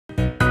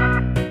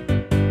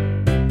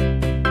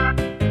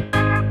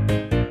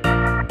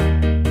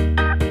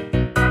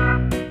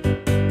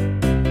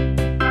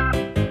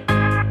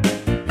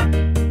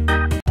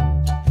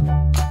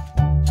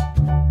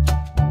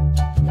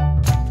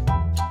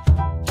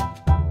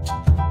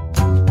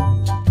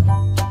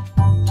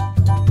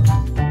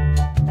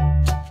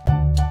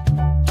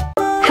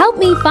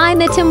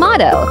find the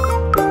tomato.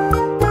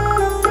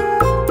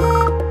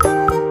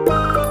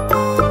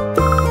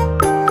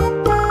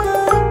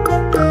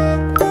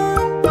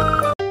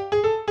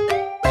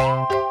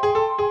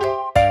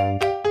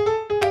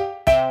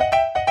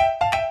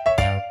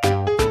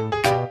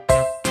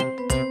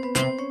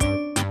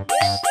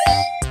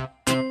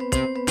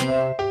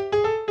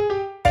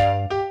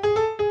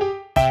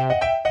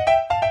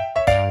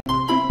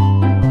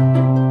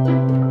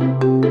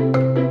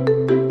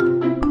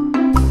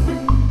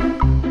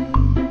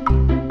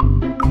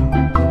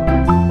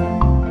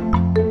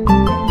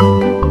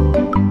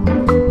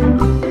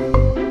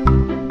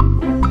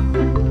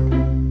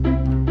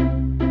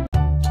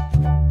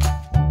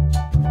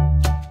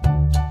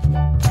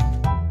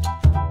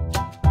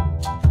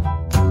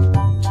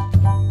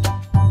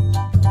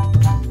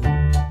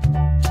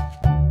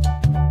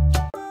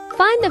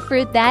 Find the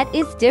fruit that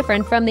is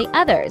different from the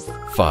others.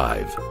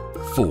 5,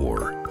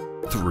 4,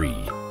 3,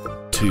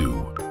 2,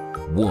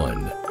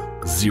 1,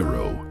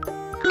 0.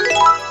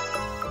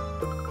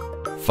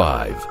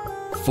 5,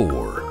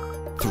 4,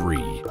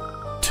 3,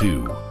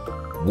 2,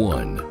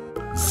 1,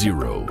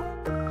 0.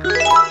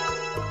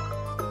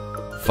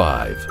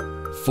 5,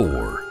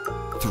 4,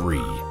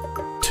 3,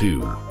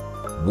 2,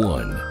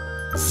 1,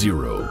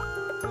 0.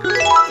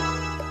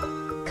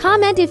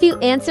 Comment if you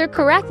answer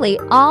correctly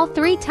all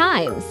 3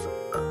 times.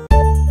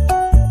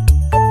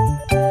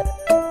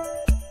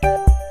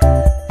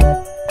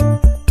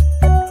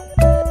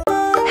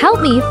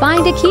 Help me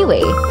find a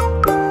kiwi.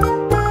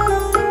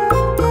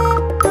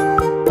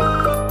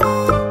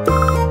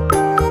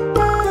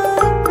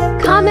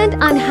 Comment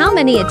on how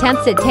many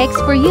attempts it takes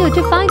for you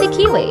to find a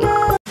kiwi.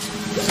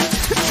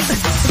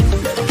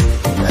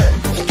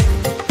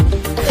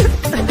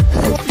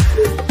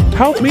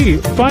 Help me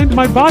find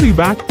my body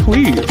back,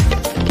 please.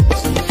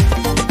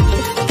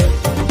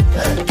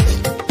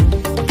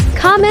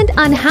 Comment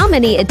on how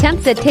many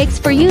attempts it takes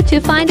for you to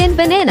find a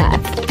banana.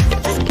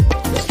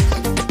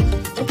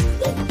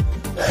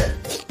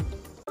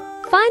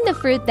 Find the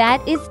fruit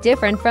that is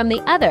different from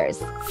the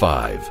others.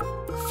 5,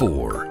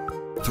 4,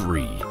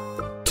 3,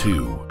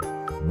 2,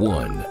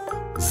 1,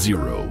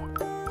 0.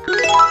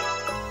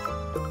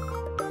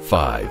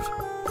 5,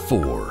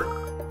 4,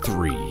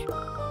 3,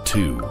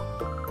 2,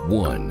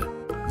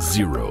 1,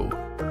 0.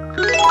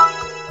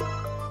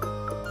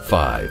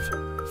 5,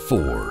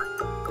 4,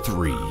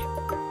 3,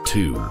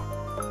 2,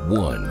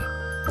 1,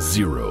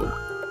 0.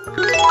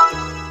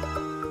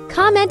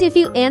 Comment if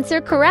you answer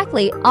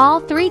correctly all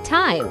 3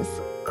 times.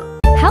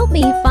 Help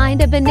me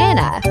find a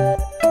banana.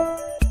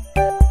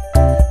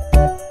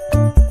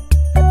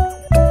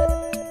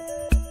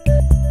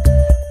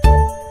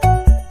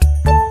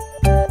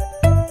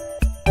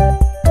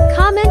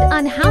 Comment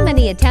on how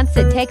many attempts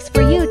it takes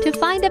for you to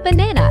find a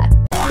banana.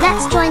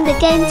 Let's join the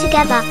game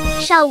together,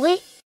 shall we?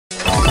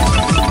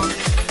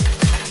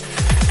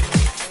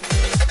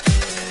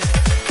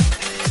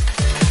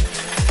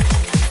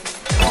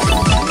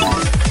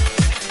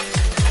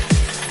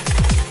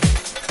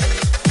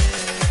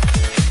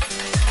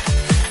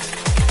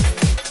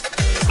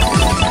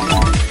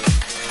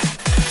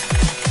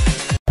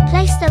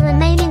 Place the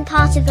remaining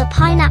part of the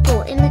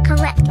pineapple in the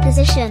correct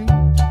position.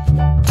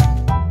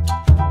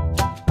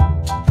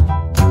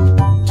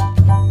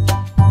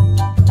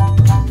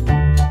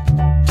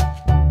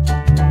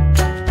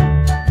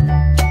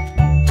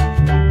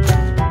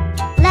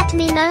 Let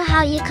me know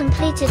how you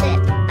completed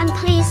it, and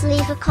please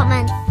leave a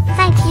comment.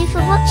 Thank you for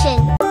watching.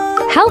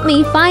 Help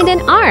me find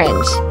an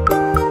orange.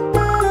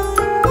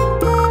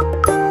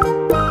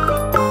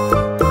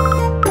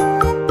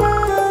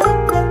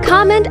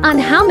 Comment on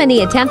how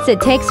many attempts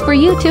it takes for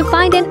you to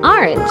find an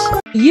orange.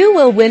 You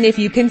will win if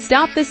you can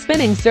stop the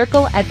spinning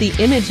circle at the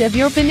image of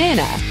your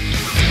banana.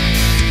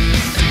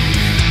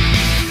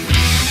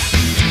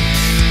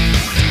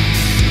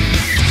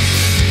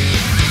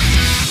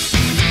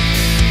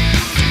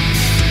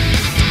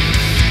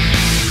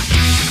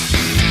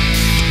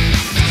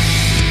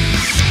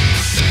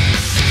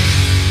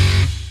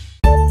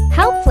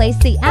 Help place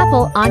the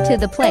apple onto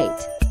the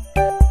plate.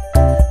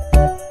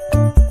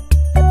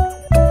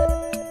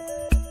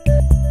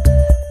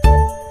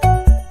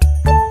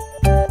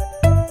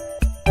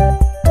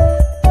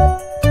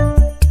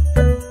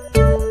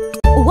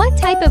 What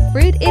type of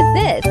fruit is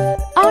this?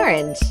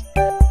 Orange,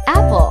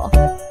 apple,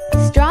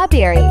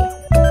 strawberry.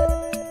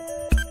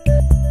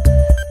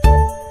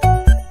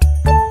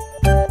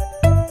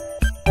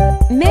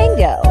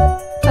 Mango,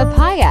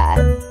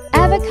 papaya,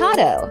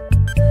 avocado.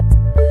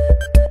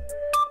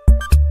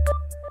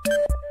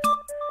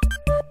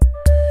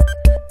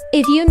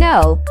 If you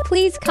know,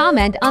 please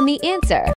comment on the answer.